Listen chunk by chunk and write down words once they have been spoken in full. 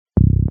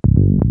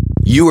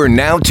You are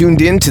now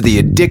tuned in to the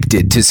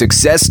Addicted to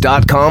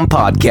Success.com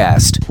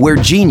podcast, where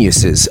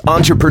geniuses,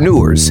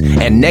 entrepreneurs,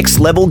 and next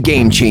level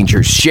game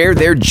changers share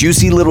their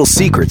juicy little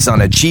secrets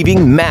on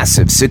achieving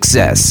massive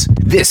success.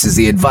 This is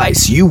the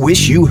advice you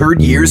wish you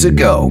heard years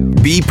ago.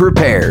 Be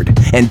prepared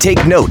and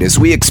take note as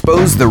we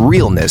expose the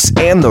realness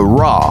and the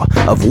raw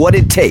of what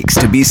it takes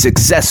to be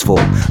successful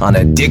on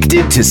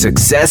Addicted to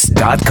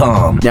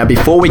Success.com. Now,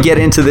 before we get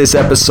into this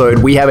episode,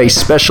 we have a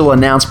special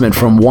announcement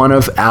from one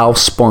of our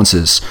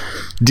sponsors.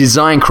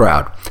 Design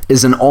Crowd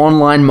is an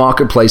online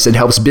marketplace that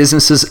helps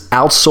businesses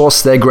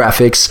outsource their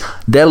graphics,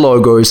 their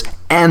logos,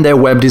 and their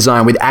web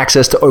design with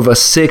access to over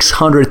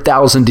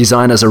 600,000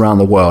 designers around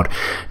the world.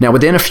 Now,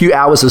 within a few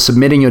hours of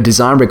submitting your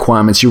design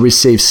requirements, you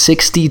receive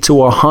 60 to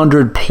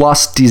 100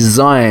 plus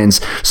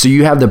designs, so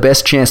you have the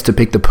best chance to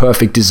pick the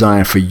perfect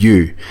design for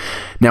you.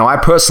 Now, I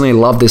personally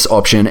love this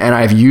option, and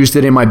I've used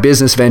it in my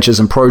business ventures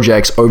and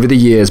projects over the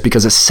years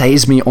because it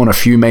saves me on a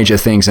few major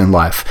things in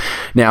life.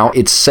 Now,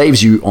 it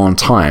saves you on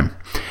time.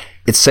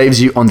 It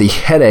saves you on the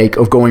headache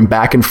of going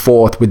back and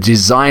forth with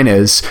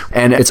designers,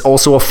 and it's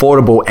also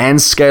affordable and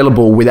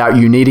scalable without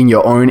you needing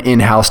your own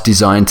in-house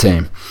design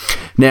team.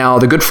 Now,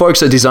 the good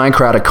folks at Design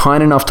Crowd are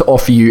kind enough to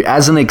offer you,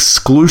 as an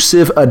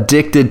exclusive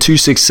Addicted to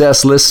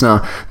Success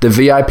listener, the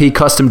VIP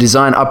Custom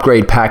Design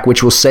Upgrade Pack,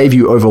 which will save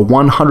you over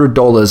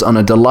 $100 on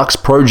a deluxe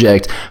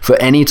project for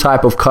any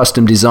type of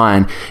custom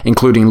design,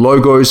 including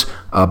logos,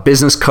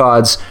 business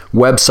cards,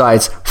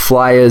 websites,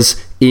 flyers,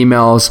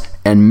 emails,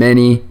 and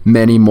many,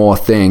 many more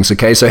things.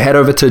 Okay, so head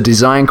over to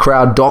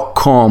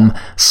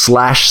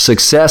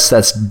designcrowd.com/success.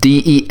 That's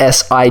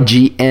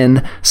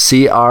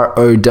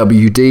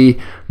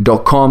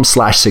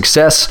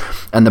DESIGNCROWD.com/success.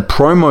 And the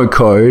promo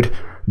code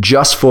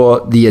just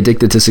for the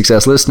Addicted to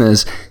Success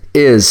listeners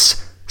is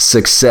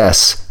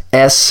success.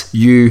 SUCCESS.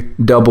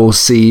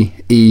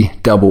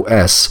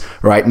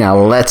 Right now,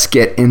 let's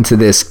get into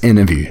this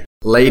interview.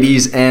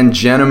 Ladies and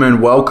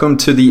gentlemen, welcome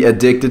to the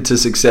Addicted to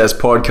Success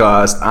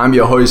podcast. I'm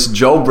your host,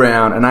 Joel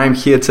Brown, and I'm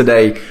here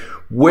today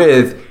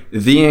with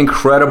the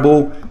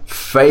incredible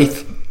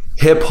faith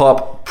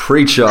hip-hop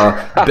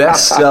preacher,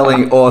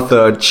 best-selling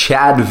author,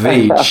 Chad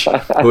Veach,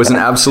 who is an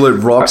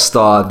absolute rock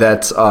star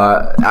that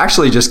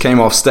actually just came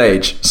off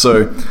stage.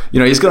 So,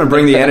 he's going to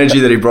bring the energy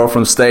that he brought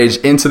from stage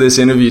into this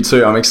interview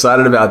too. I'm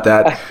excited about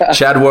that.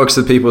 Chad works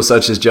with people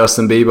such as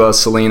Justin Bieber,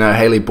 Selena,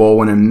 Hailey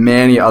Baldwin, and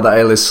many other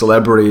A-list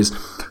celebrities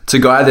to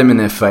guide them in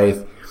their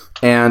faith,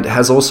 and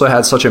has also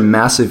had such a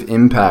massive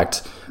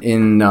impact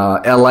in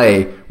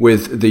LA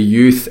with the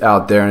youth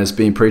out there, and has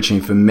been preaching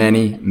for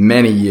many,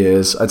 many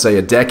years, I'd say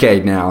a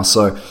decade now.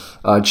 So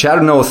Chad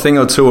will know a thing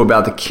or two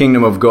about the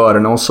kingdom of God,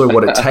 and also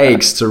what it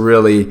takes to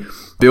really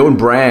build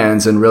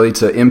brands and really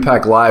to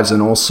impact lives,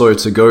 and also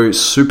to go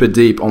super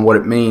deep on what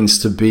it means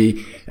to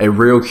be a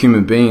real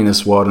human being in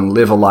this world and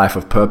live a life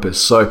of purpose.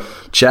 So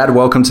Chad,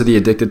 welcome to the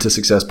Addicted to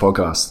Success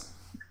podcast.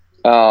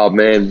 Oh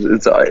man,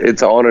 it's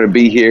an honor to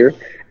be here,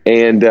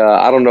 and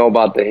I don't know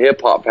about the hip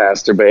hop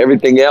pastor, but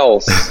everything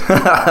else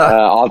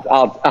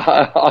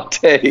I'll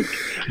take.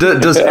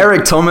 Does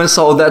Eric Thomas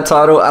hold that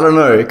title? I don't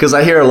know, because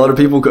I hear a lot of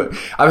people.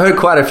 I've heard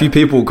quite a few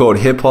people called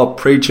hip hop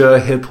preacher,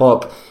 hip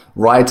hop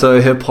writer,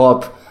 hip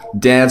hop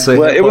dancer.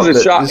 Well, it was a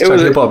shock. It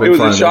was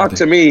a shock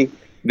to me.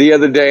 The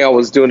other day, I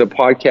was doing a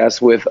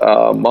podcast with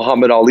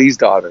Muhammad Ali's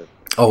daughter.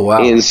 Oh,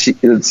 wow. And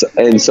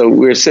so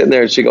we were sitting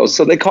there, and she goes,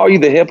 so they call you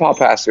the hip hop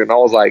pastor? And I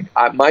was like,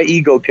 my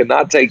ego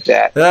cannot take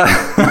that.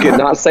 You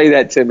cannot say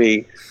that to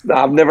me.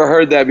 I've never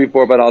heard that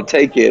before, but I'll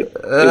take it.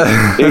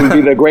 It would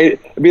be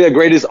the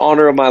greatest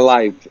honor of my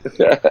life.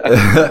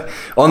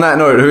 On that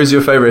note, who's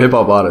your favorite hip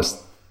hop artist?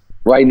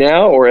 Right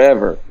now or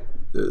ever?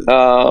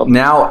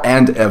 Now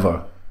and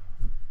ever.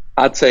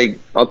 I'll take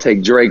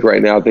Drake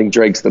right now. I think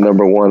Drake's the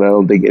number one. I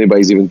don't think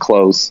anybody's even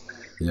close.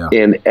 Yeah.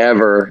 And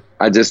ever,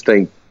 I just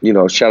think,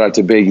 shout out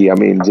to Biggie. I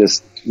mean,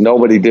 just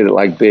nobody did it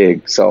like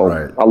Big. So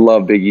right. I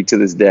love Biggie to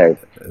this day.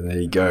 There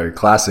you go.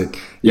 Classic.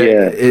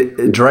 Yeah.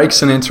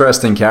 Drake's an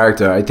interesting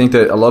character. I think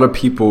that a lot of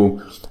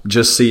people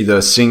just see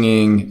the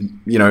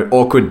singing,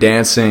 awkward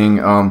dancing,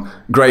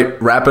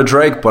 great rapper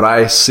Drake, but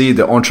I see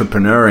the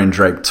entrepreneur in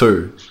Drake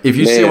too. If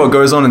you see what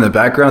goes on in the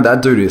background,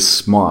 that dude is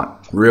smart,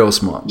 real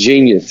smart.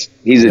 Genius.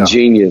 He's a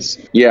genius.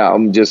 Yeah,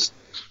 I'm just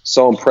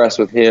so impressed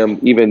with him.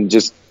 Even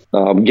just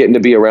getting to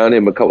be around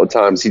him a couple of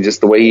times,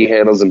 the way he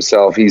handles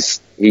himself, he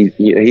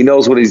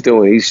knows what he's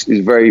doing. He's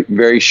very,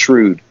 very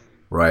shrewd.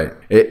 Right.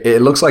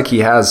 It looks like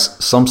he has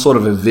some sort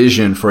of a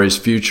vision for his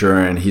future,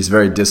 and he's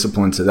very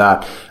disciplined to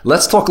that.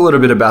 Let's talk a little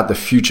bit about the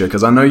future,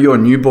 because I know your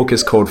new book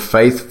is called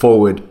Faith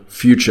Forward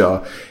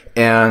Future.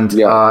 And,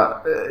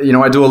 I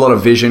do a lot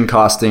of vision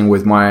casting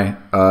with my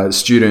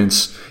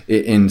students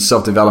in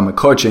self-development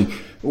coaching.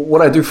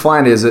 What I do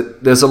find is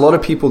that there's a lot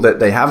of people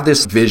that they have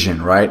this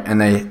vision, right? And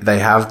they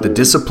have the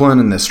discipline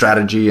and the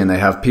strategy, and they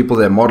have people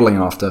they're modeling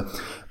after.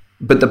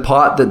 But the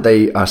part that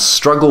they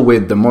struggle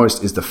with the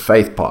most is the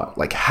faith part,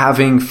 like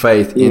having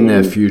faith in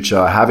their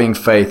future, having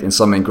faith in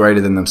something greater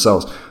than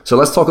themselves. So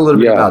let's talk a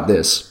little bit about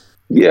this.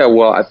 Yeah,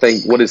 well, I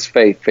think what is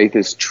faith? Faith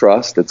is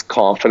trust, it's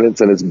confidence,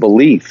 and it's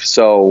belief.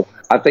 So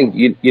I think,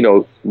 you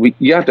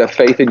have to have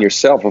faith in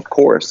yourself, of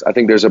course. I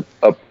think there's a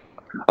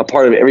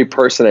part of every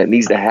person that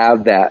needs to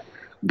have that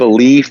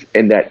belief,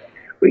 and that,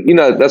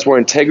 that's where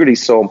integrity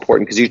is so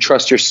important, because you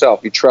trust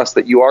yourself. You trust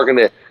that you are going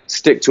to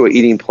stick to an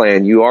eating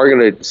plan. You are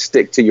going to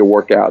stick to your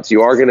workouts.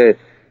 You are going to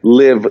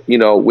live,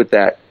 with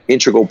that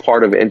integral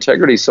part of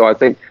integrity. So I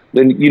think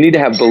then you need to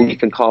have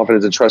belief and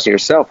confidence and trust in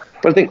yourself.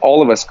 But I think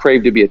all of us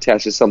crave to be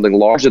attached to something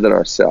larger than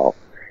ourselves.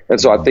 And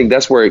so I think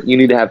that's where you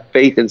need to have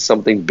faith in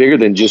something bigger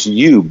than just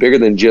you, bigger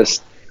than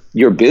just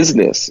your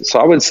business. So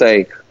I would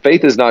say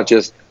faith is not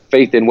just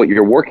faith in what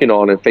you're working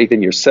on and faith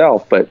in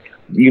yourself, but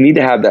you need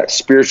to have that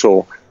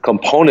spiritual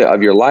component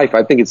of your life.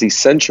 I think it's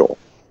essential.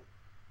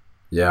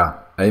 Yeah,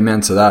 amen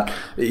to that.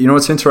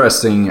 It's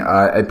interesting.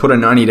 I put a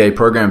 90-day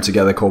program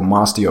together called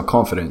Master Your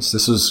Confidence.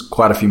 This was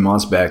quite a few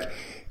months back.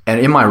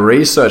 And in my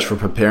research for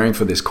preparing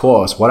for this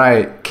course, what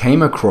I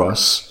came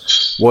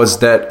across was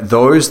that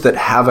those that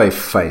have a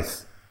faith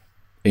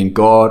in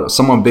God or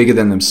someone bigger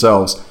than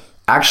themselves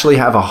actually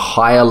have a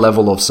higher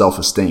level of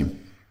self-esteem.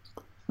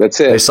 That's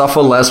it. They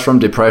suffer less from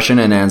depression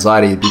and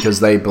anxiety because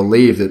they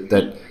believe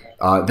that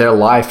their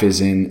life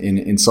is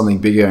in something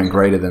bigger and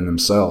greater than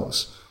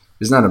themselves.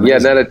 Isn't that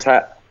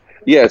amazing?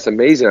 Yeah, it's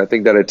amazing. I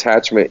think that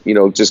attachment,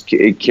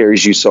 it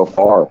carries you so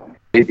far.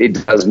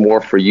 It does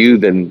more for you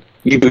than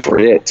you do for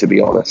it, to be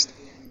honest.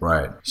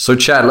 Right. So,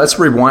 Chad, let's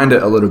rewind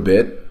it a little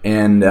bit,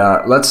 and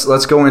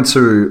let's go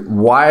into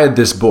why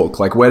this book.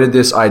 Like, where did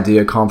this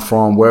idea come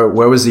from? Where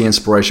was the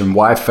inspiration?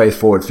 Why Faith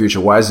Forward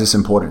Future? Why is this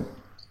important?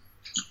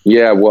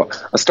 Yeah, well,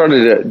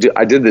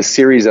 I did this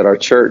series at our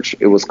church.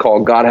 It was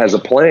called God Has a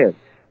Plan.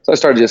 So I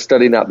started just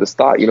studying out this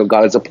thought,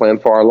 God has a plan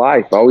for our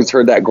life. I always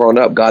heard that growing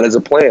up, God has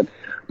a plan.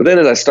 But then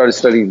as I started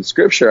studying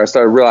Scripture, I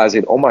started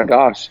realizing, oh my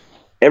gosh,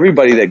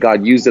 everybody that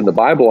God used in the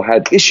Bible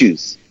had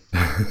issues.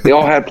 They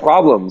all had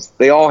problems.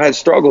 They all had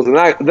struggles. And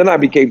then I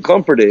became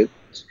comforted,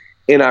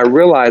 and I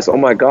realized, oh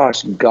my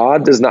gosh,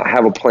 God does not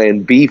have a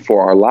plan B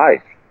for our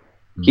life.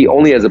 He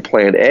only has a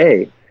plan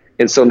A.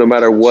 And so no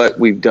matter what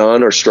we've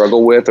done or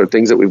struggled with or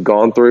things that we've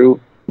gone through,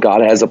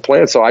 God has a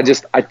plan. So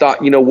I thought,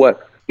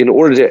 what? In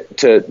order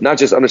to not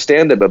just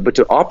understand that, but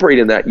to operate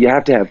in that, you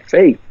have to have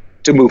faith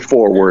to move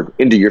forward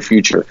into your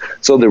future.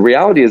 So the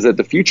reality is that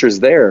the future is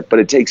there, but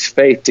it takes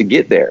faith to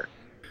get there.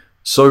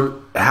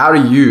 So how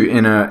do you,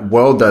 in a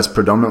world that's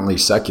predominantly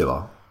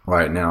secular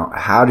right now,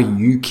 how do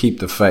you keep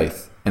the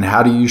faith, and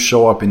how do you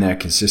show up in that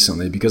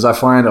consistently? Because I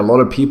find a lot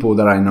of people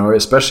that I know,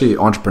 especially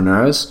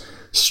entrepreneurs,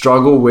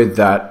 struggle with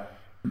that,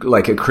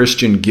 like a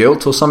Christian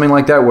guilt or something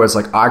like that, where it's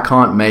like, I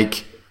can't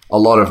make a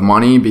lot of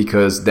money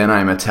because then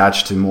I'm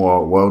attached to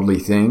more worldly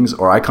things,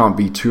 or I can't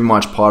be too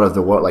much part of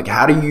the world. Like,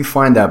 how do you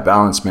find that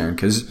balance, man?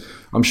 Because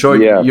I'm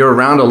sure you're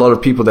around a lot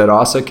of people that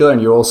are secular,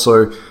 and you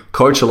also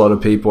coach a lot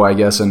of people, I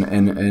guess,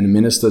 and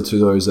minister to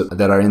those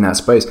that are in that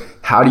space.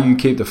 How do you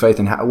keep the faith,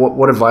 and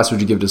what advice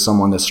would you give to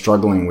someone that's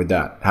struggling with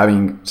that,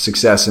 having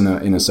success in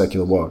a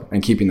secular world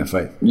and keeping the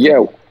faith?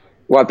 Yeah,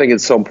 well, I think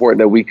it's so important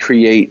that we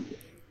create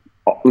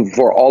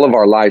for all of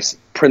our lives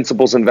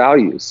principles and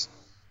values,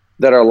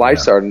 that our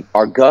lives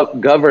are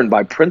governed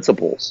by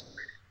principles.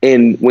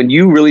 And when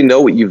you really know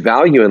what you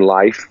value in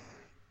life,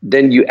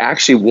 then you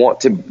actually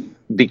want to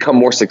become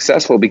more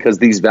successful, because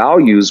these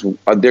values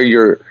they're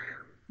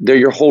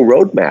your whole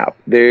roadmap.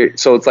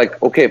 So it's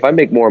like, okay, if I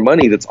make more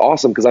money, that's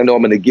awesome, because I know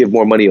I'm going to give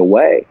more money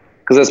away,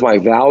 because that's my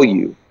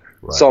value.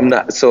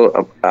 Right.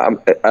 So I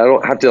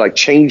don't have to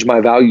change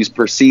my values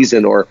per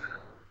season, or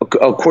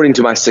according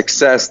to my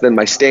success, then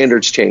my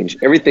standards change.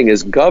 Everything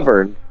is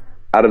governed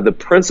out of the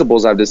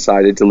principles I've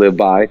decided to live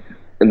by,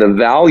 and the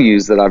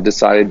values that I've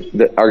decided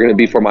that are going to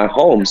be for my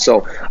home.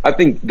 So I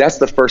think that's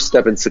the first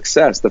step in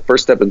success. The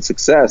first step in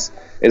success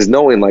is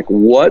knowing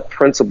what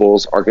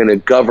principles are going to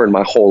govern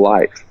my whole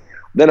life.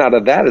 Then out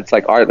of that, it's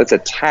like, all right, let's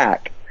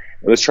attack.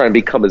 Let's try and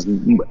become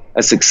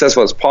as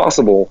successful as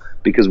possible,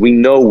 because we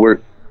know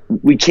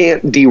we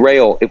can't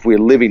derail if we're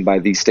living by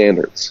these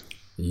standards.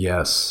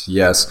 Yes.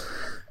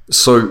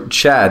 So,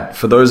 Chad,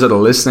 for those that are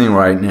listening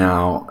right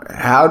now,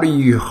 how do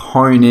you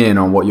hone in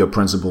on what your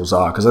principles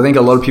are? Because I think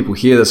a lot of people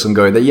hear this and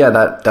go,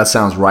 that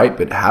sounds right,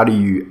 but how do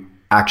you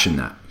action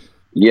that?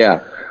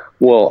 Yeah.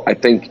 Well, I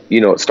think,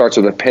 it starts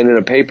with a pen and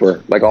a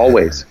paper, like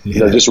always.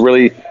 Just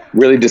really,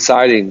 really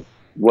deciding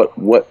what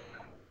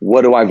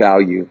do I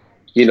value?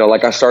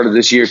 Like I started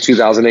this year,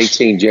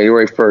 2018,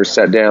 January 1st,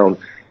 sat down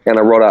and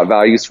I wrote out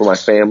values for my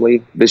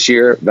family this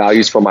year,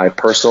 values for my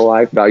personal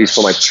life, values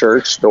for my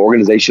church, the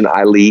organization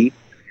I lead.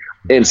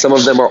 And some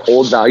of them are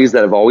old values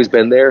that have always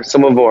been there.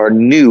 Some of them are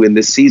new in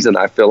this season.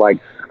 I feel like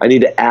I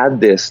need to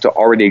add this to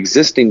already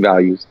existing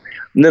values.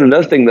 And then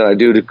another thing that I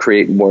do to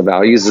create more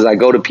values is I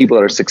go to people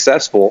that are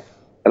successful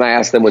and I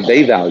ask them what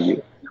they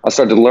value. I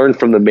start to learn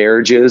from the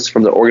marriages,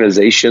 from the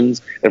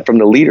organizations, and from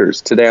the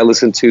leaders. Today I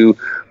listened to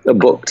a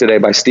book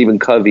by Stephen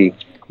Covey,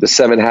 The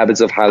 7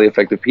 Habits of Highly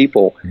Effective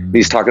People. Mm-hmm.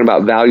 He's talking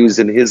about values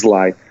in his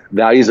life,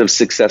 values of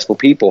successful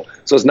people.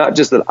 So it's not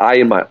just that I,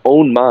 in my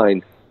own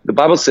mind, the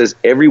Bible says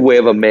every way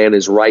of a man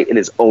is right in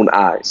his own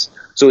eyes.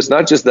 So it's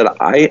not just that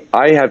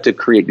I have to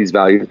create these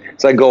values.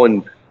 So I go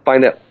and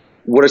find out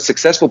what are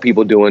successful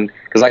people doing?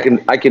 Because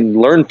I can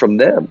learn from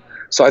them.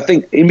 So I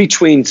think in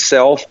between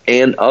self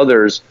and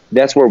others,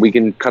 that's where we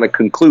can kind of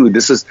conclude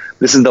this is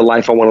the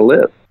life I want to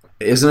live.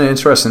 Isn't it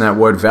interesting that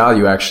word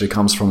value actually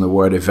comes from the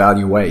word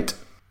evaluate?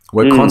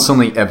 We're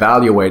constantly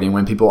evaluating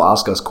when people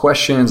ask us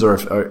questions, or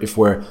if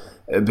we're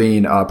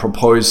being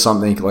proposed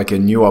something like a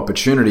new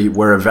opportunity,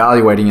 we're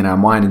evaluating in our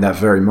mind in that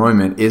very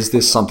moment, is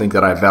this something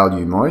that I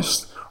value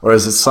most? Or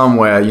is it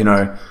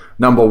somewhere,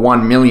 number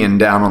 1 million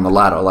down on the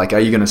ladder? Like, are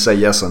you going to say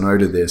yes or no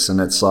to this? And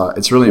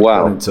it's really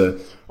important to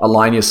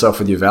align yourself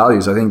with your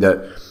values. I think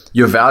that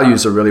your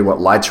values are really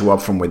what lights you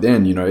up from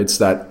within. It's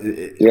that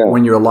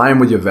when you're aligned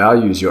with your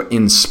values, you're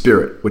in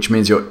spirit, which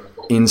means you're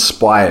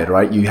inspired,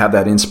 right? You have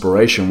that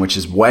inspiration, which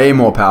is way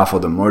more powerful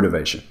than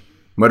motivation.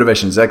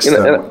 Motivation is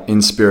external.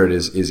 In spirit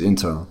is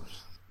internal.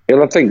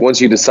 And I think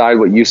once you decide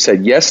what you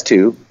said yes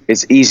to,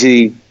 it's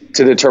easy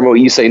to determine what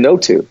you say no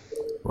to.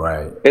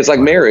 Right. It's like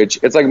marriage.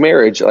 It's like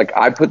marriage. Like,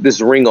 I put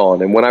this ring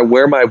on, and when I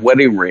wear my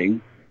wedding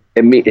ring,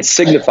 it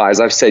signifies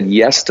I've said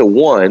yes to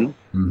one,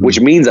 which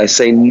means I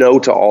say no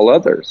to all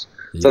others.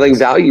 Yes. So I think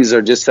values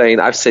are just saying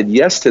I've said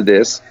yes to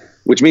this,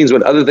 which means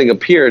when other thing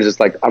appears, it's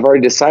like I've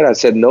already decided I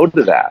said no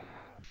to that.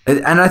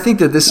 And I think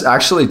that this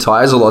actually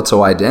ties a lot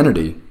to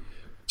identity.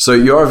 So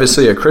you're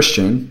obviously a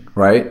Christian,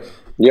 right?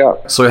 Yeah.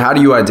 So how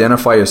do you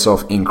identify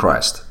yourself in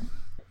Christ?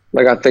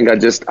 Like, I think I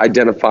just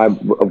identify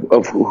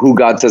of who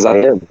God says I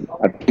am.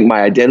 I think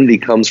my identity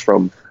comes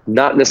from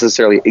not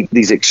necessarily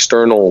these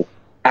external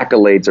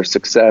accolades or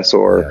success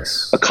or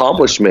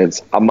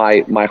accomplishments.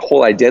 My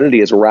whole identity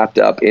is wrapped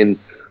up in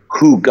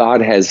who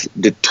God has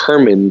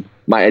determined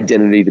my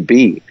identity to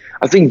be.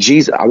 I think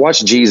I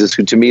watched Jesus,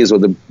 who to me is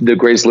the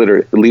greatest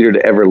leader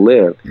to ever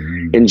live.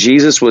 And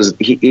Jesus was,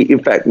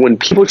 in fact, when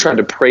people tried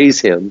to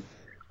praise him,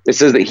 it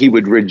says that he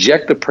would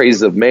reject the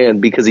praises of man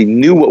because he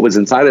knew what was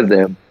inside of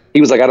them. He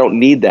was like, I don't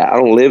need that. I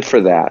don't live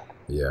for that.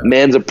 Yeah.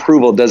 Man's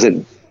approval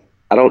doesn't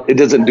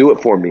do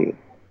it for me.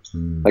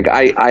 Like,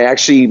 I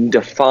actually am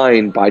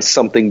defined by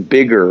something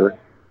bigger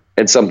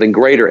and something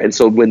greater. And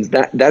so when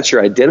that's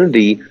your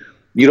identity,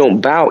 you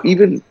don't bow.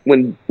 Even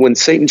when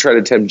Satan tried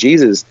to tempt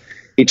Jesus,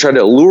 he tried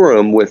to allure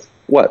him with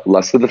what?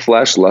 Lust of the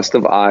flesh, lust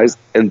of eyes,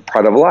 and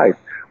pride of life,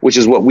 which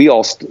is what we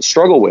all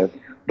struggle with.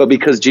 But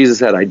because Jesus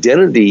had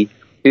identity,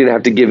 he didn't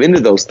have to give into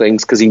those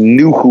things because he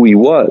knew who he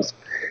was.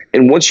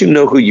 And once you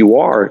know who you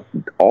are,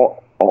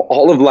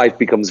 all of life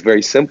becomes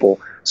very simple.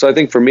 So I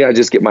think for me, I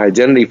just get my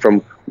identity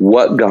from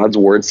what God's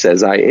word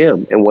says I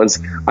am. And once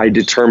I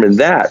determine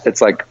that,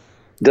 it's like,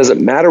 it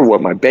doesn't matter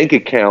what my bank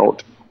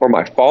account or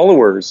my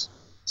followers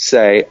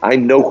say, I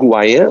know who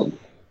I am.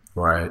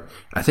 Right.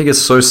 I think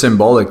it's so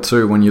symbolic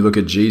too when you look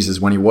at Jesus,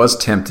 when he was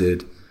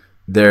tempted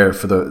there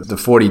for the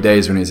 40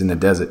 days when he was in the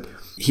desert.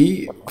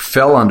 He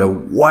fell under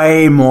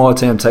way more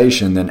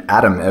temptation than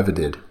Adam ever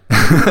did.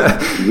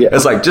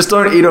 It's like, just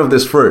don't eat of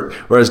this fruit.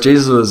 Whereas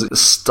Jesus was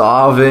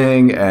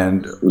starving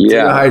and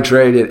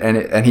dehydrated,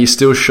 and he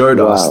still showed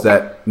us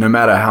that no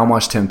matter how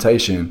much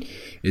temptation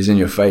is in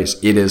your face,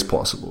 it is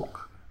possible,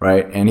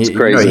 right? And he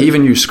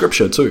even used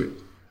scripture too,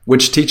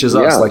 which teaches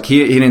us, like,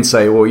 he didn't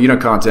say, well, you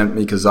can't tempt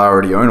me because I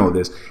already own all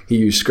this. He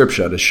used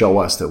scripture to show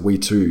us that we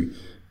too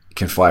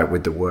can fight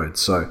with the word.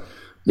 So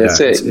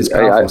it's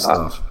powerful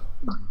stuff.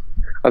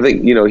 I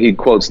think, he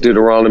quotes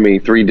Deuteronomy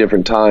 3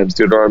 different times,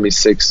 Deuteronomy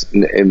 6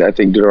 and I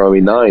think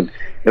Deuteronomy 9.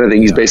 And I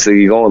think he's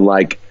basically going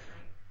like,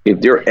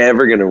 if you're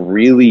ever going to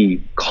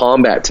really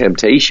combat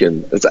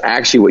temptation, that's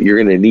actually what you're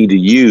going to need to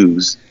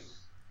use,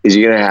 is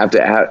you're going to have,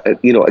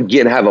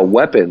 have a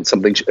weapon,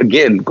 something,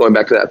 again, going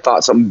back to that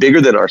thought, something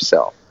bigger than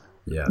ourselves.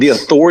 Yes. The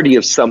authority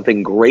of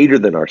something greater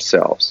than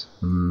ourselves.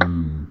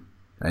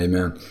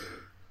 Amen.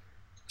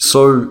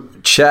 So,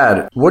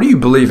 Chad, what do you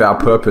believe our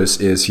purpose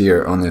is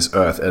here on this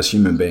earth as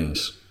human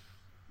beings,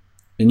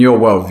 in your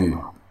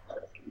worldview?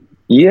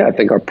 Yeah, I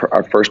think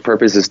our first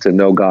purpose is to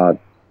know God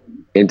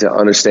and to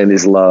understand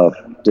his love,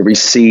 to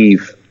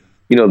receive,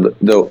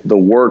 the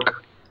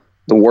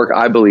work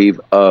I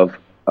believe of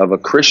a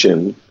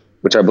Christian,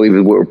 which I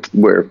believe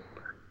we're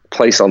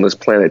placed on this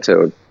planet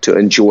to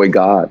enjoy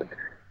God,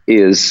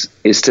 is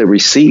to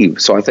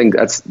receive. So I think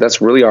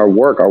that's really our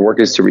work. Our work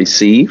is to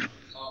receive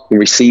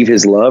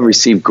his love,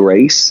 receive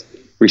grace,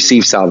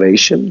 receive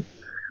salvation.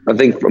 I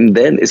think from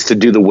then it's to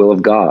do the will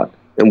of God.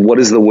 And what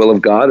is the will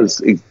of God? It's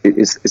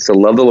to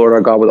love the Lord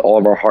our God with all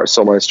of our heart,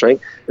 soul, mind, and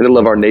strength, and to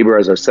love our neighbor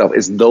as ourselves.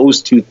 It's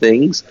those two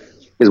things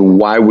is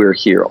why we're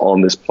here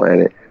on this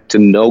planet, to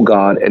know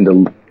God and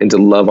to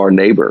love our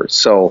neighbor.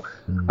 So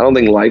I don't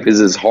think life is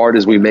as hard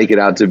as we make it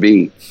out to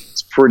be.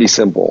 It's pretty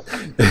simple.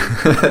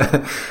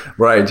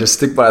 Right. Just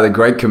stick by the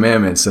great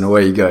commandments and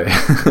away you go.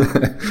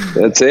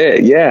 That's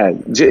it. Yeah.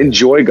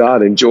 Enjoy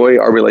God, enjoy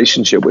our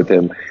relationship with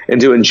him,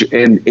 and to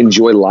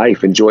enjoy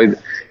life.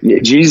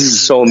 Jesus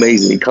is so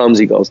amazing. He comes,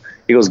 he goes,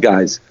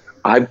 guys,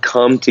 I've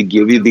come to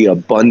give you the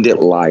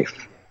abundant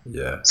life.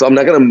 Yeah. So I'm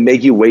not going to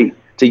make you wait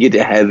to get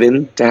to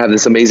heaven to have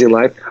this amazing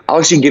life. I'll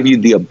actually give you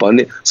the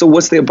abundant. So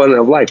what's the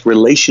abundant of life?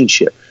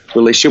 Relationship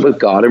with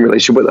God and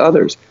relationship with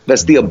others.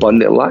 That's the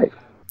abundant life.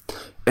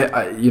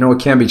 it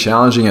can be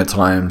challenging at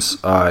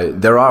times.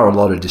 There are a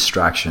lot of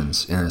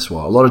distractions in this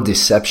world, a lot of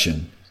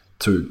deception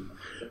too.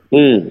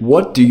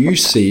 What do you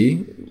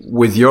see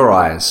with your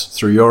eyes,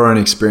 through your own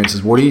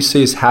experiences? What do you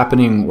see is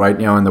happening right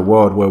now in the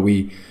world where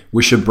we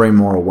should bring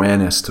more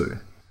awareness to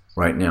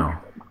right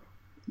now?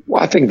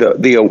 Well, I think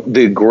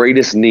the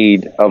greatest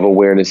need of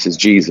awareness is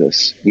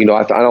Jesus.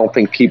 I don't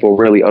think people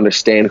really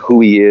understand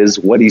who he is,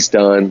 what he's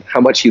done, how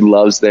much he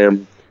loves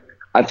them.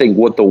 I think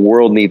what the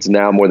world needs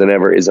now more than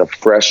ever is a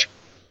fresh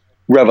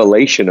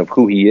revelation of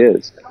who he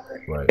is.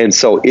 Right. And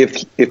so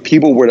if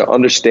people were to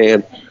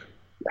understand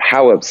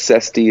how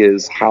obsessed he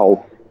is,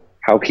 how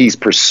he's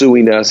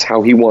pursuing us,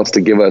 how he wants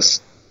to give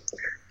us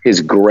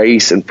his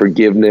grace and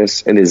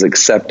forgiveness and his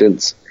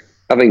acceptance,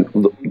 I think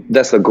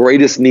that's the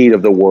greatest need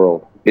of the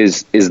world,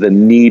 is the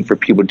need for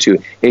people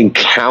to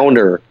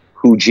encounter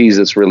who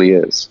Jesus really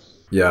is.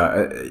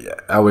 Yeah,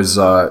 I was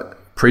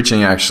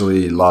preaching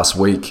actually last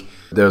week.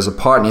 There was a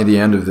part near the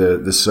end of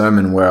the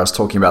sermon where I was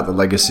talking about the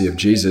legacy of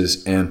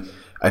Jesus, and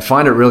I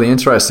find it really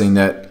interesting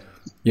that,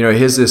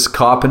 here's this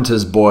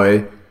carpenter's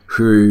boy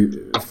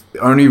who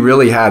only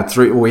really had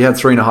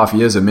 3.5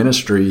 years of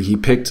ministry. He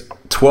picked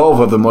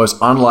 12 of the most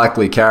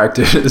unlikely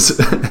characters.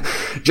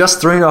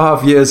 Just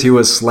 3.5 years, he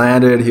was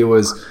slandered, he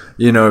was,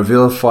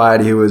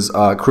 vilified, he was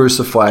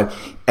crucified,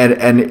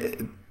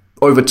 and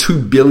over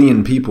 2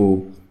 billion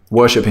people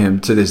worship him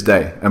to this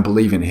day and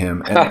believe in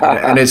him.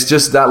 And it's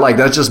just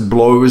that just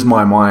blows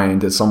my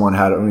mind that someone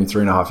had only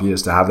 3.5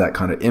 years to have that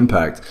kind of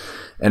impact.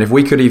 And if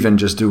we could even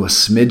just do a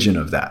smidgen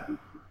of that,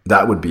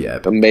 that would be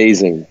epic.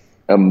 Amazing.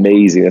 A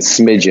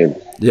smidgen.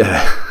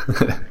 Yeah.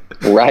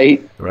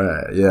 Right?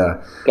 Right.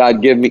 Yeah.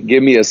 God, give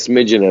me a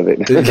smidgen of it.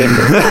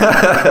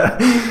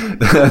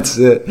 That's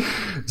it.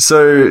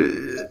 So,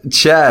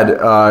 Chad,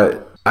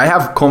 I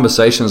have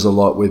conversations a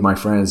lot with my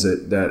friends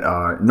that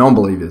are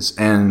non-believers,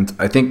 and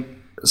I think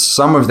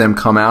some of them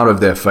come out of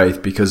their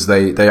faith because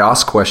they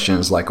ask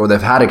questions like, or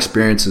they've had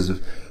experiences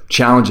of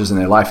challenges in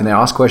their life, and they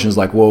ask questions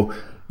like, well,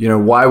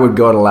 why would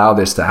God allow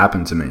this to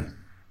happen to me?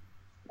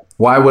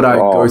 Why would I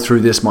go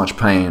through this much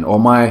pain? Or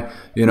my,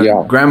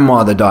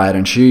 grandmother died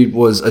and she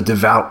was a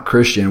devout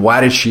Christian.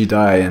 Why did she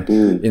die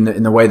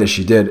in the way that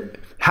she did?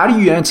 How do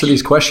you answer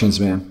these questions,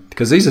 man?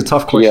 Because these are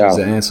tough questions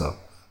to answer.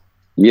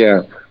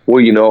 Yeah.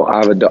 Well,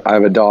 I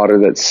have a daughter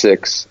that's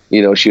 6.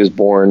 She was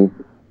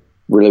born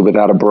really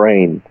without a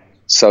brain.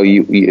 So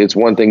it's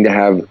one thing to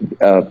have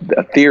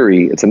a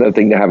theory. It's another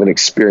thing to have an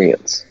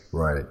experience.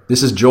 Right.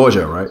 This is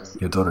Georgia, right?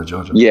 Your daughter,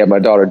 Georgia. Yeah, my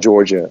daughter,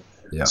 Georgia.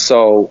 Yeah.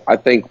 So I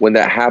think when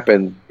that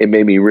happened, it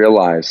made me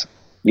realize,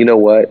 you know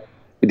what?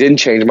 It didn't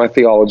change my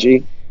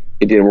theology.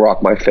 It didn't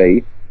rock my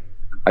faith.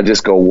 I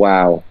just go,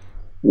 wow,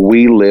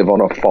 we live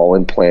on a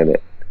fallen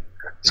planet.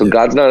 So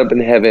God's not up in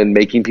heaven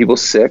making people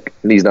sick,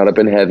 and he's not up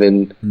in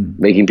heaven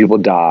making people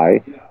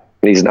die, and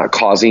he's not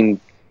causing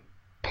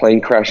plane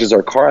crashes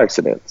or car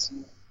accidents.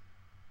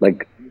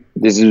 Like,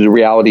 this is the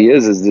reality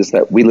is this,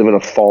 that we live in a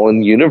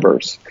fallen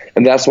universe.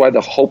 And that's why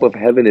the hope of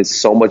heaven is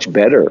so much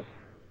better.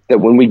 That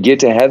when we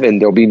get to heaven,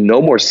 there'll be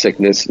no more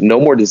sickness, no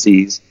more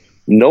disease,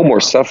 no more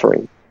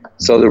suffering.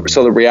 So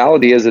the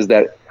reality is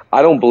that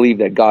I don't believe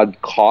that God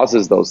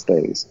causes those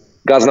things.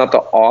 God's not the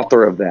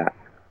author of that.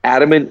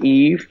 Adam and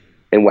Eve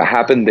and what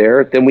happened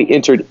there, then we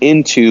entered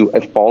into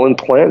a fallen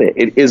planet.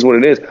 It is what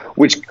it is,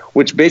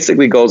 which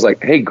basically goes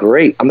like, hey,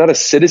 great, I'm not a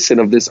citizen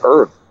of this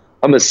earth.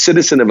 I'm a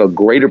citizen of a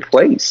greater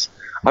place.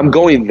 I'm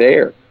going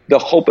there. The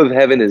hope of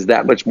heaven is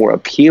that much more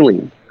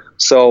appealing.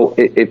 So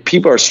if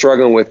people are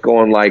struggling with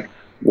going like,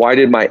 why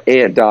did my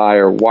aunt die,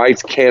 or why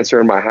is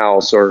cancer in my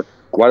house, or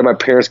why did my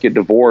parents get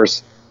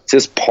divorced? It's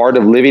just part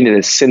of living in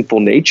a sinful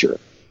nature.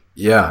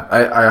 Yeah,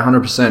 I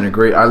 100%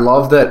 agree. I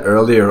love that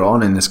earlier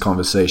on in this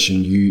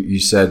conversation,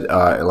 you said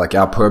like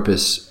our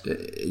purpose,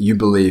 you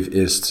believe,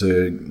 is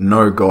to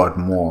know God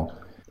more.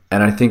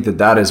 And I think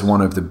that is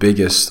one of the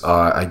biggest,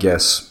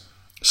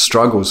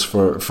 struggles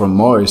for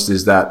most,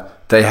 is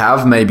that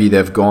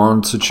they've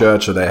gone to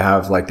church, or they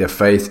have like their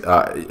faith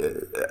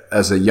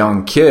as a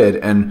young kid,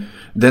 and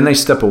then they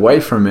step away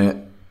from it.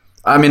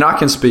 I mean, I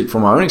can speak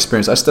from my own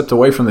experience. I stepped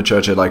away from the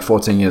church at like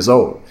 14 years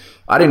old.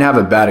 I didn't have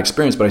a bad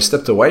experience, but I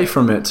stepped away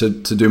from it to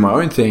do my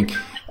own thing.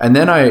 And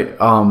then I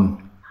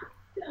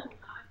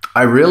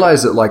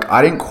realized that like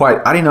I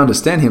didn't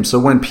understand him. So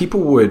when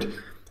people would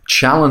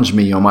challenge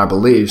me on my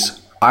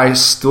beliefs, I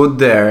stood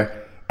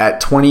there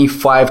at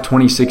 25,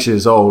 26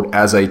 years old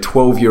as a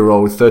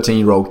 12-year-old,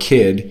 13-year-old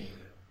kid,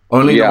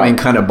 only knowing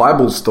kind of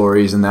Bible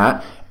stories and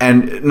that,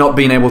 and not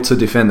being able to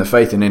defend the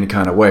faith in any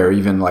kind of way, or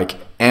even like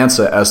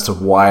answer as to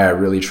why I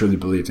really truly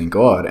believed in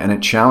God. And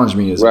it challenged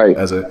me as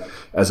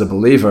a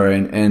believer.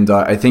 And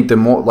I think the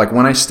more, like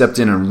when I stepped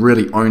in and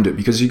really owned it,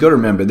 because you got to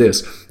remember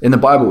this, in the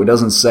Bible, it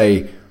doesn't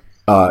say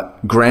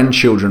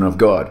grandchildren of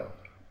God.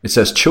 It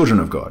says children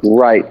of God.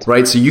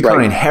 Right. So you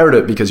can't inherit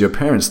it because your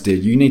parents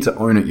did. You need to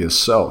own it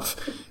yourself.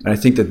 And I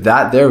think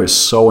that there is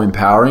so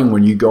empowering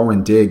when you go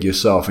and dig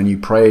yourself and you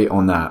pray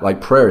on that.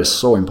 Like prayer is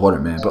so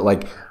important, man. But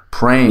like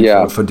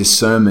praying for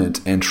discernment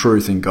and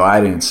truth and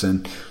guidance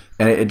and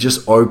and it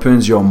just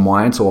opens your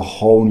mind to a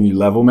whole new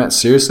level, Matt.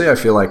 Seriously, I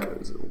feel like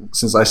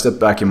since I stepped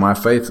back in my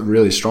faith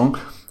really strong,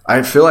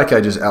 I feel like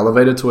I just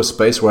elevated to a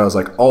space where I was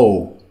like,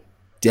 oh,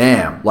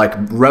 damn, like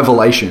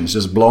revelations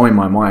just blowing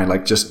my mind,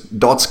 like just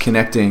dots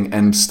connecting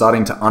and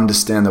starting to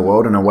understand the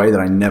world in a way that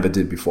I never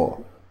did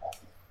before.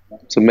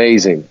 It's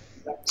amazing.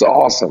 It's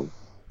awesome.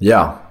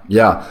 Yeah.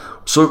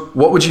 So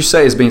what would you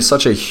say has been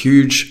such a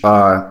huge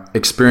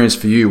experience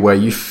for you where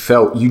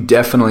you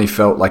definitely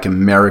felt like a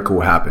miracle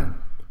happened?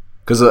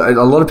 Because a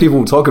lot of people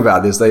will talk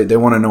about this. They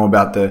want to know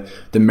about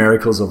the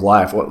miracles of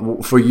life.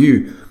 For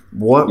you,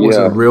 what was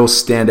a real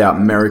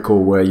standout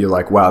miracle where you're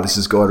like, wow, this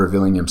is God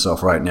revealing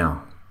himself right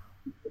now?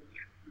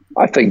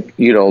 I think,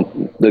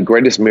 the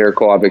greatest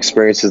miracle I've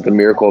experienced is the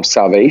miracle of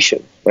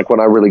salvation. Like when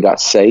I really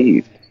got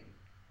saved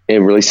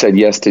and really said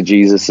yes to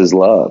Jesus'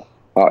 love.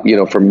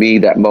 For me,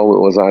 that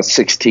moment was when I was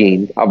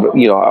 16. I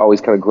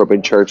always kind of grew up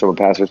in church. I'm a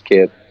pastor's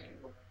kid.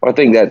 I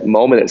think that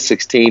moment at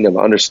 16 of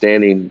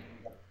understanding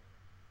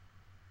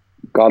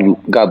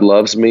God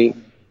loves me.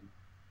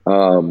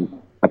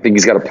 I think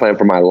he's got a plan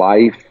for my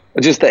life.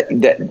 Just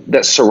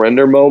that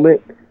surrender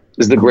moment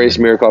is the greatest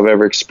miracle I've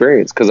ever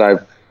experienced, because I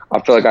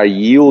feel like I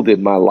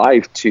yielded my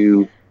life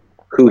to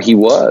who he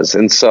was.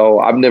 And so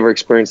I've never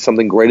experienced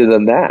something greater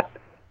than that.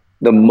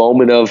 The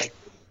moment of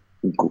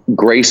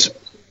grace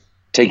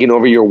taking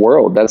over your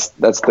world. That's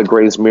the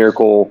greatest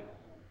miracle.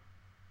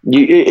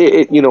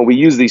 We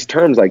use these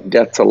terms like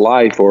death to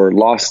life or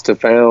lost to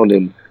found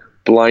and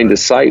blind to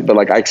sight, but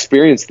like I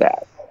experienced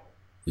that.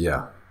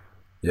 Yeah.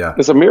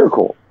 It's a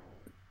miracle.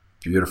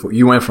 Beautiful.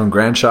 You went from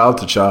grandchild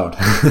to child.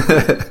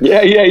 Yeah.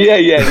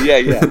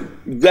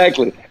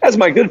 Exactly. As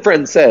my good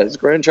friend says,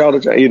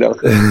 grandchild to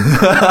child,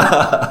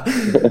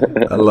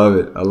 I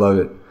love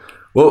it.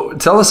 Well,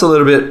 tell us a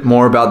little bit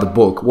more about the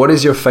book. What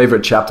is your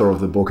favorite chapter of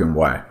the book and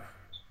why?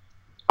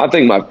 I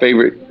think my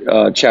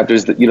favorite chapter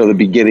is the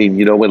beginning,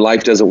 when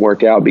life doesn't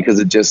work out, because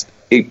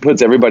it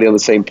puts everybody on the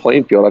same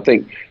playing field. I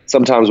think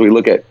sometimes we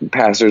look at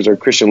pastors or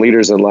Christian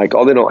leaders and like,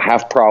 oh, they don't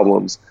have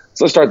problems.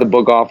 So I start the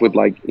book off with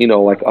like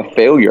a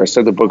failure. I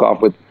start the book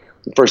off with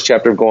the first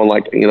chapter of going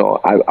like,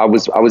 I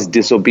was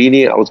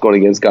disobedient. I was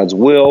going against God's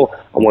will.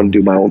 I want to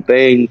do my own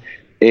thing.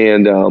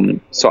 And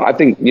so I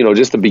think,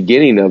 just the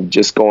beginning of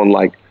just going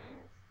like,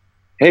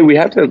 hey, we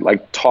have to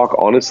like talk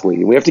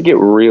honestly. We have to get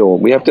real.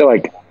 We have to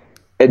like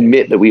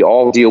admit that we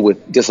all deal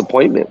with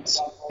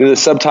disappointments. The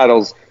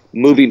subtitle's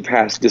moving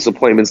past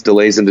disappointments,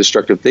 delays, and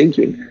destructive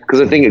thinking,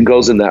 because I think it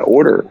goes in that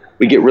order.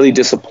 We get really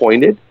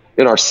disappointed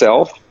in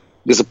ourselves,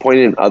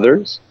 disappointed in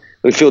others.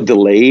 We feel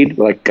delayed.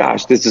 We're like,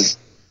 gosh, it's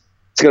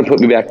going to put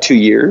me back 2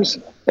 years.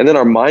 And then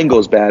our mind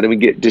goes bad and we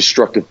get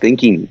destructive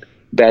thinking,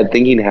 bad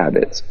thinking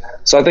habits.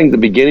 So I think the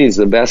beginning is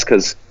the best,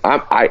 because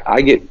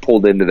I get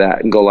pulled into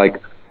that and go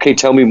like, okay,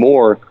 tell me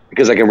more,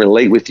 because I can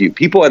relate with you.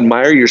 People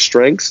admire your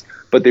strengths,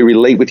 but they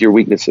relate with your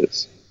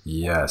weaknesses.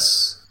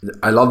 Yes.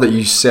 I love that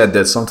you said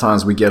that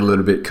sometimes we get a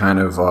little bit kind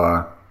of,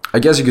 I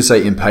guess you could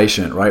say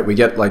impatient, right? We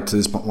get like to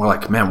this point, we're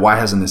like, man, why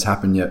hasn't this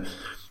happened yet?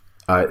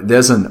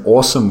 There's an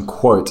awesome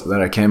quote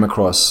that I came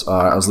across.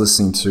 I was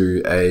listening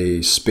to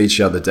a speech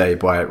the other day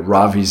by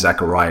Ravi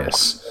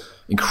Zacharias.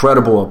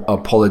 Incredible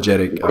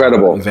apologetic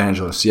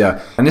evangelist.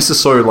 Yeah. And this is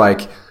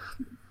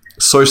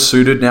so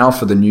suited now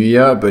for the new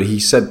year, but he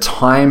said,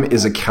 time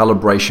is a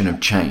calibration of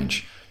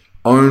change.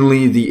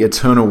 Only the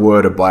eternal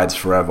word abides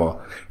forever.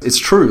 It's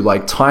true.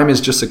 Like time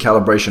is just a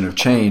calibration of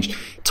change.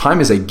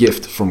 Time is a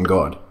gift from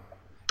God,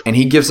 and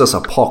he gives us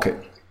a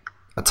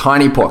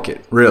tiny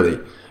pocket, really,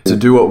 to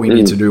do what we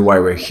need to do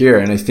while we're here.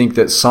 And I think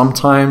that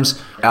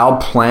sometimes our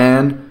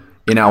plan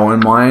in our own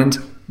mind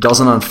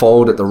doesn't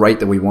unfold at the rate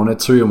that we want it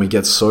to, and we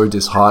get so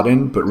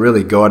disheartened, but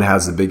really God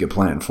has the bigger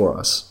plan for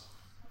us.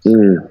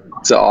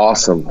 It's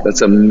awesome.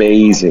 That's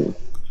amazing.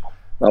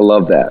 I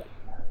love that.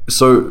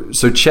 So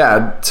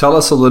Chad, tell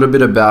us a little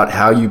bit about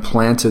how you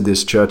planted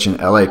this church in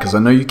LA, because I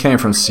know you came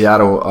from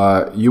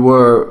Seattle. You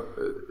were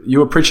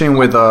preaching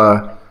with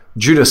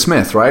Judah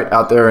Smith, right,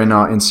 out there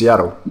in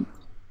Seattle.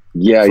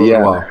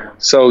 Yeah.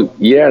 So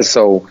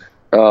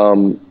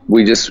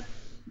we just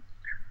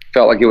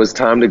felt like it was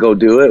time to go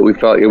do it. We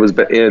felt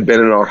it had been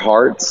in our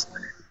hearts,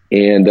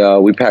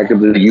 and we packed up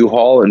the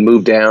U-Haul and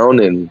moved down,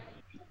 and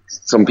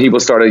some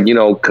people started,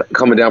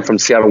 coming down from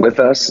Seattle with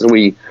us. And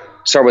we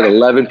started with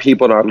 11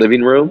 people in our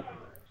living room,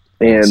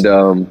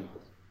 and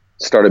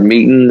started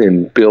meeting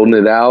and building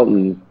it out.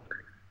 And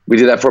we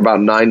did that for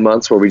about 9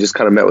 months, where we just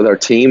kind of met with our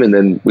team, and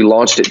then we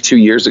launched it 2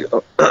 years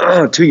ago.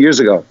 2 years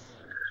ago.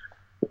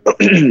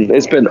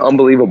 It's been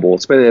unbelievable.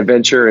 It's been an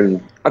adventure.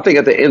 And I think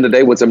at the end of the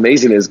day, what's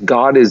amazing is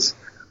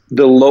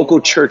the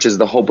local church is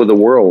the hope of the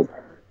world.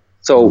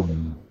 So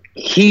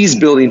he's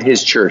building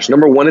his church.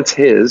 Number one, it's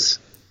his.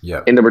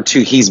 Yeah. And number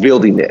two, he's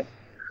building it.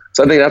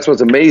 So I think that's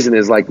what's amazing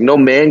is like no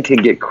man can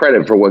get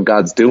credit for what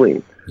God's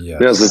doing.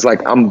 Yes. So it's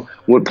like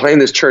when playing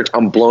this church,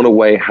 I'm blown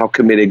away how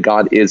committed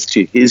God is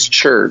to his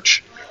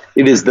church.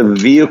 It is the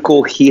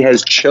vehicle he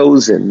has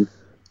chosen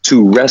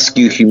to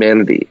rescue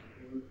humanity.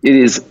 It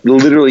is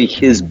literally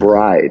his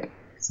bride.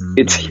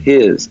 It's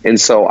his. And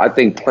so I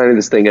think planning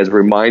this thing has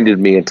reminded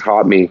me and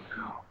taught me,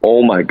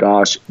 oh my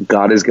gosh,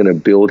 God is going to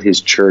build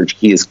his church.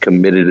 He is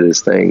committed to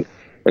this thing.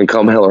 And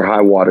come hell or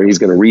high water, he's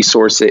going to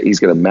resource it.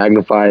 He's going to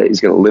magnify it. He's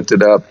going to lift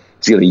it up.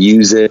 He's going to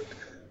use it.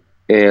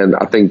 And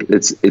I think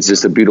it's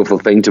just a beautiful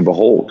thing to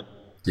behold.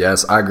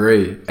 Yes, I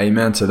agree.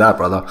 Amen to that,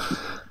 brother.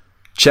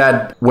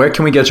 Chad, where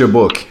can we get your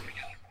book?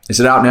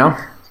 Is it out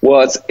now?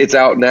 Well, it's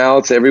out now.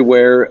 It's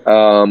everywhere.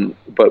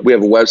 But we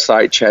have a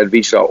website,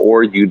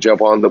 chadveach.org. You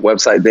jump on the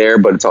website there,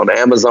 but it's on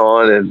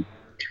Amazon. And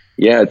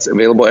yeah, it's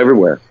available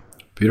everywhere.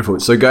 Beautiful.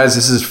 So guys,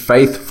 this is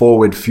Faith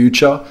Forward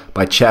Future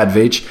by Chad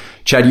Veach.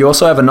 Chad, you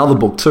also have another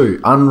book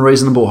too,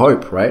 Unreasonable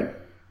Hope, right?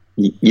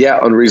 Yeah,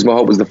 Unreasonable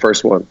Hope was the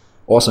first one.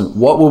 Awesome.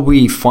 What will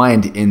we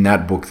find in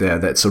that book there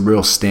that's a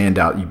real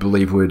standout you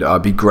believe would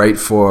be great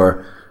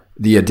for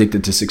the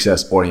Addicted to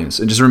Success audience?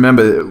 And just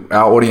remember,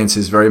 our audience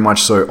is very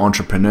much so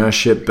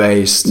entrepreneurship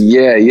based.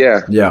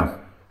 Yeah.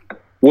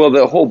 Well,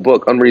 the whole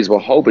book, Unreasonable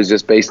Hope, is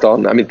just based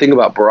on, think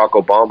about Barack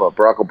Obama.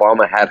 Barack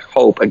Obama had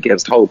hope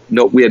against hope.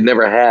 No, we had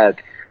never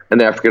had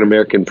an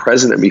African-American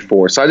president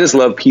before. So I just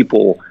love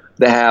people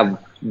that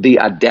have the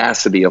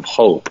audacity of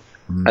hope,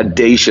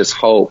 audacious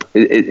hope.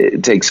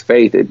 It takes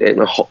faith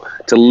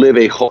to live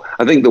a hope.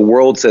 I think the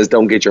world says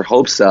don't get your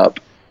hopes up.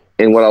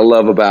 And what I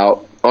love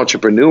about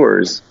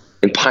entrepreneurs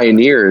and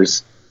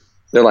pioneers,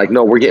 they're like,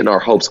 no, we're getting our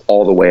hopes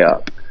all the way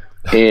up.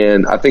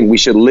 And I think we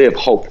should live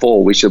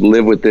hopeful. We should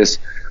live with this.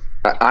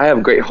 I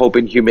have great hope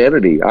in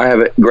humanity. I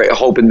have great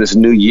hope in this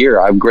new year.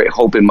 I have great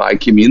hope in my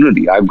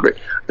community. I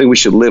think we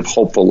should live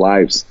hopeful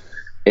lives.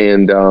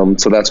 And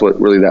so that's what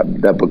really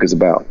that book is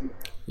about.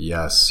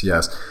 Yes.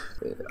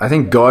 I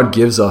think God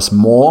gives us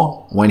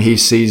more when he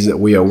sees that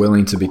we are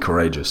willing to be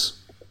courageous.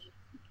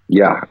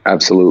 Yeah,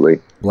 absolutely.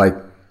 Like,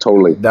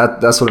 totally.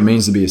 That's what it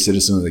means to be a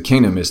citizen of the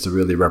kingdom, is to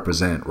really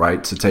represent,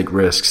 right? To take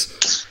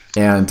risks.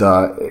 And,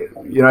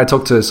 I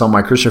talked to some of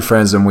my Christian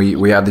friends, and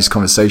we had this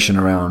conversation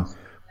around,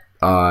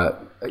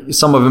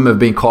 some of them have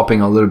been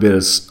copying a little bit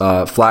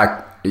of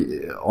flack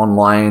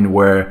online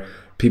where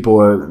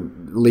people are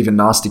leaving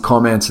nasty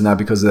comments and that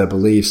because of their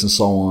beliefs and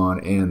so on.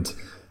 And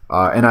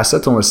I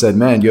said to them, I said,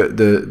 man,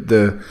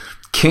 the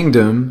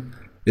kingdom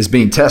is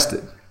being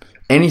tested.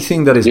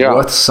 Anything that is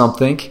worth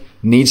something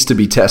needs to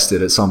be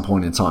tested at some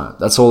point in time.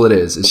 That's all it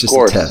is. It's just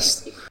a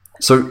test.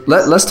 So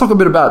let's talk a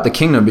bit about the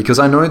kingdom, because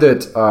I know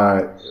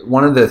that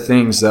one of the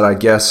things that I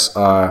guess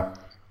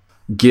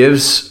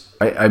gives,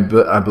 I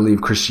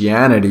believe,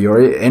 Christianity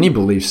or any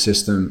belief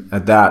system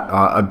at that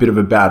a bit of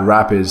a bad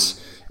rap is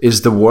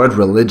the word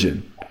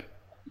religion.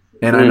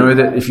 And I know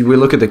that if we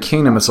look at the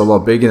kingdom, it's a lot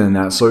bigger than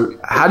that. So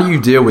how do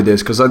you deal with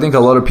this? Because I think a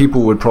lot of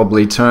people would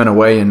probably turn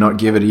away and not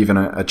give it even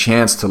a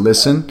chance to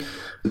listen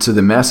to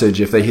the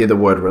message if they hear the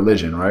word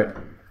religion, right?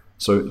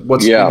 So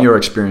what's been your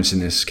experience in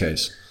this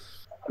case?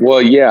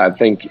 Well, yeah, I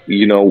think,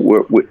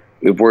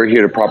 if we're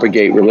here to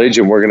propagate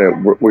religion, we're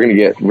gonna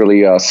get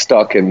really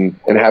stuck and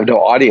have no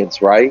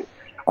audience, right?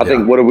 I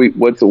think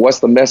what's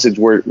the message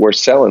we're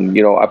selling?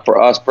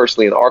 For us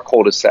personally in our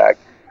cul-de-sac,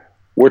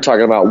 we're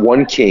talking about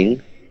one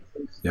king.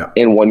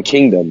 In one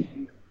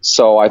kingdom.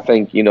 So I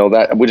think,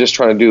 that we're just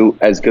trying to do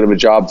as good of a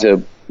job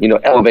to,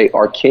 elevate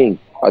our king,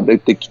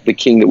 the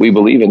king that we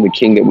believe in, the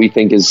king that we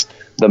think is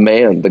the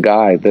man, the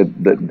guy, the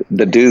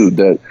dude,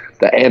 the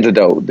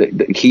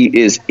antidote, he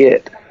is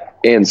it.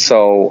 And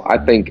so I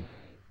think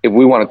if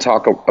we want to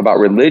talk about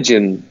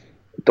religion,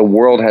 the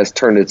world has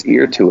turned its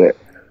ear to it.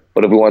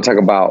 But if we want to talk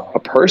about a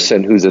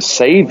person who's a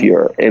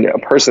savior and a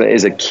person that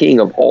is a king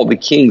of all the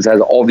kings,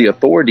 has all the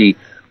authority,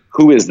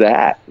 who is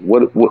that?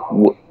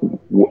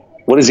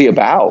 What is he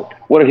about?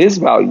 What are his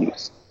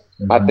values?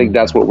 I think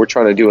that's what we're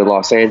trying to do in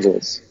Los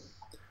Angeles.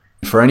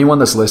 For anyone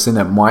that's listening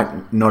that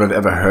might not have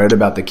ever heard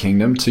about the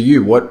kingdom, to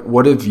you,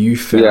 what have you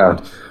found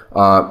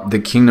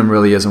the kingdom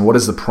really is, and what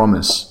is the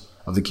promise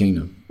of the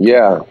kingdom?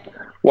 Yeah.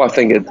 Well, I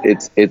think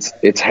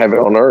it's heaven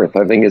on earth.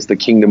 I think it's the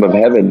kingdom of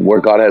heaven where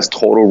God has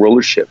total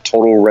rulership,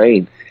 total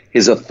reign,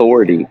 his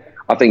authority.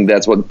 I think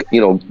that's what,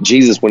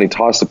 Jesus, when he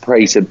taught us to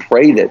pray, he said,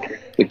 pray that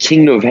the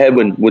kingdom of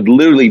heaven would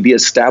literally be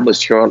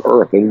established here on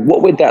earth. And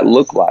what would that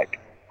look like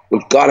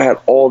if God had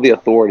all the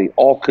authority,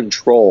 all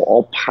control,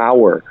 all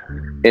power?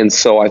 And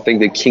so I think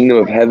the kingdom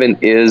of heaven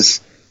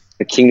is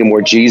the kingdom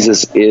where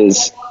Jesus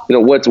is.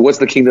 What's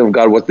the kingdom of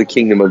God? What's the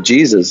kingdom of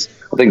Jesus?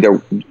 I think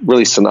they're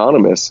really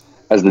synonymous,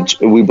 as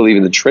we believe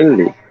in the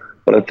Trinity.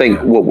 But I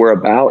think what we're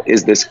about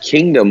is this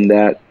kingdom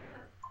that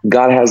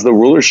God has the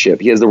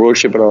rulership. He has the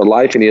rulership in our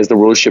life, and he has the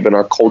rulership in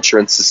our culture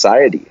and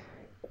society.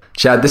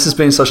 Chad, this has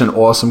been such an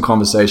awesome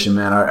conversation,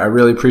 man. I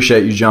really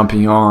appreciate you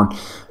jumping on.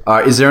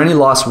 Is there any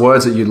last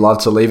words that you'd love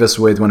to leave us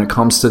with when it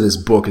comes to this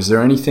book? Is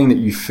there anything that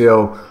you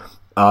feel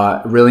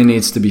really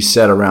needs to be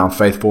said around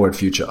Faith Forward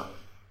Future?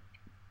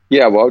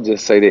 Yeah, well, I'll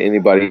just say to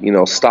anybody,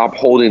 stop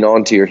holding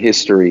on to your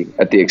history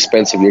at the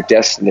expense of your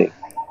destiny.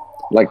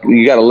 Like,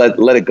 you got to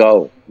let it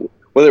go.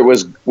 Whether it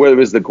was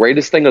the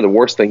greatest thing or the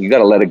worst thing, you got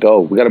to let it go.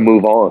 We got to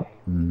move on.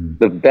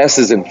 The best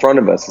is in front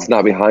of us. It's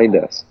not behind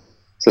us.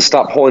 So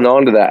stop holding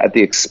on to that at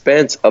the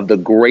expense of the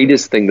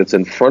greatest thing that's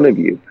in front of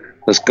you.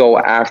 Let's go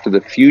after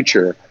the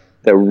future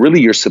that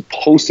really you're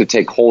supposed to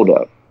take hold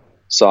of.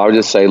 So I would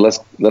just say, let's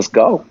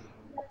go.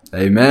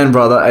 Amen,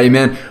 brother.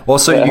 Amen.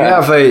 Also,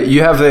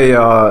 you have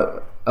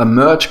a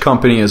merch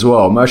company as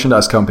well,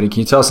 merchandise company.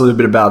 Can you tell us a little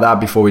bit about that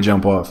before we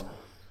jump off?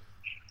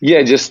 Yeah,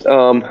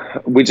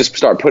 we just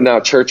start putting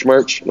out church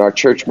merch, and our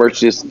church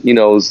merch is,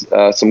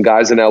 some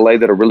guys in LA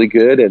that are really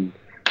good, and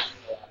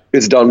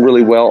it's done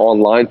really well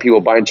online.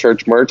 People buying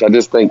church merch. I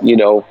just think,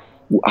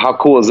 how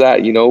cool is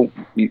that?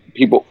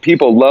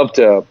 People love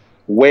to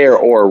wear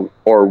or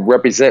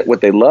represent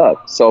what they love.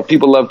 So if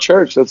people love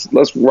church,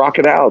 let's rock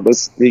it out.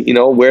 Let's,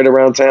 wear it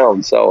around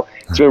town. So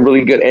it's been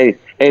really good.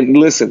 And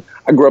listen,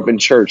 I grew up in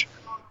church.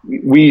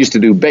 We used to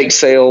do bake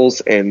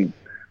sales and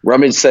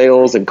rummage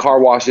sales and car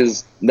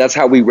washes. That's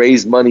how we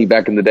raised money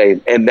back in the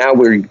day. And now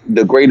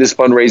the greatest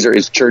fundraiser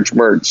is church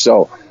merch.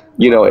 So,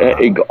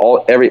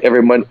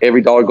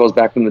 every dollar goes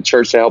back from the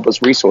church to help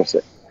us resource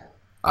it.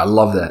 I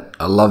love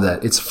that.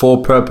 It's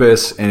for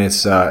purpose, and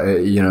it's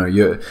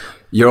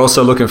you're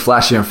also looking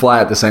flashy and fly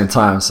at the same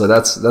time. So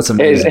that's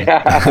amazing.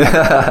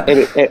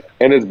 and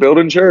it's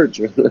building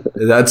church.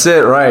 That's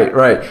it.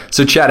 Right.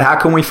 So Chad, how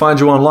can we find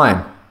you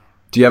online?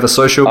 Do you have a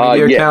social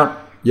media account?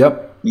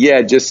 Yep.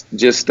 Yeah, just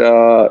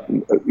my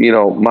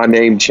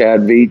name,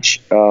 Chad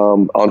Veach,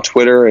 on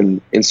Twitter and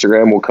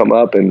Instagram will come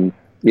up, and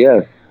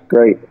yeah,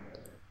 great.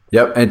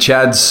 Yep, and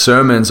Chad's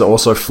sermons are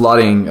also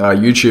flooding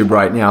YouTube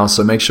right now,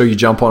 so make sure you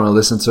jump on and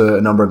listen to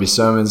a number of his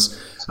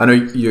sermons. I know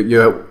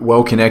you're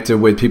well connected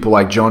with people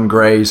like John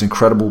Graves,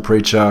 incredible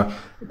preacher,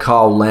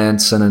 Carl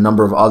Lentz, and a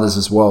number of others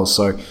as well.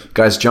 So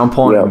guys, jump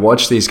on and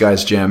watch these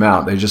guys jam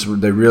out.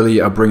 They really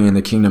are bringing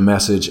the kingdom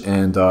message,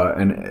 and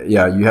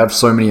you have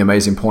so many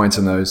amazing points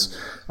in those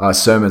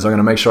sermons. I'm going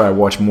to make sure I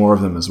watch more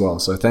of them as well.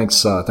 So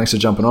thanks for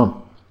jumping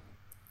on.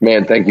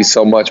 Man, thank you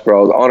so much,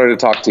 bro. It's an honor to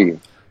talk to you.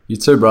 You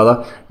too,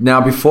 brother.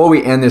 Now, before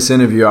we end this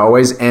interview, I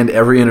always end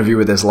every interview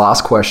with this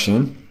last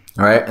question.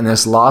 All right. And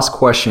this last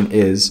question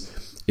is,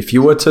 if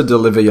you were to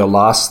deliver your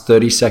last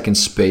 30-second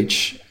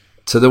speech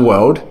to the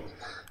world,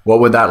 what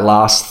would that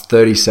last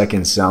 30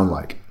 seconds sound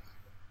like?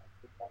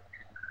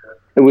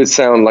 It would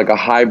sound like a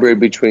hybrid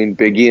between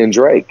Biggie and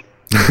Drake.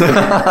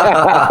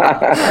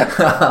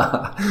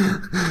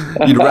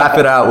 You'd wrap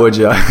it out, would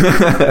you? Yeah.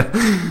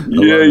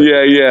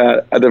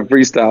 At the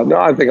freestyle. No,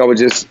 I think I would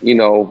just,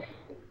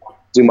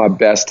 do my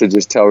best to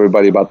just tell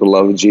everybody about the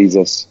love of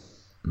Jesus.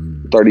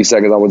 30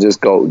 seconds, I would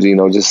just go,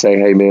 just say,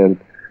 hey,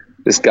 man,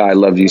 this guy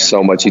loved you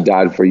so much. He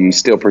died for you. He's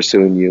still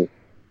pursuing you.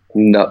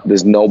 No,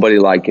 there's nobody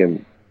like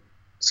him.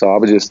 So I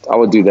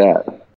would do that.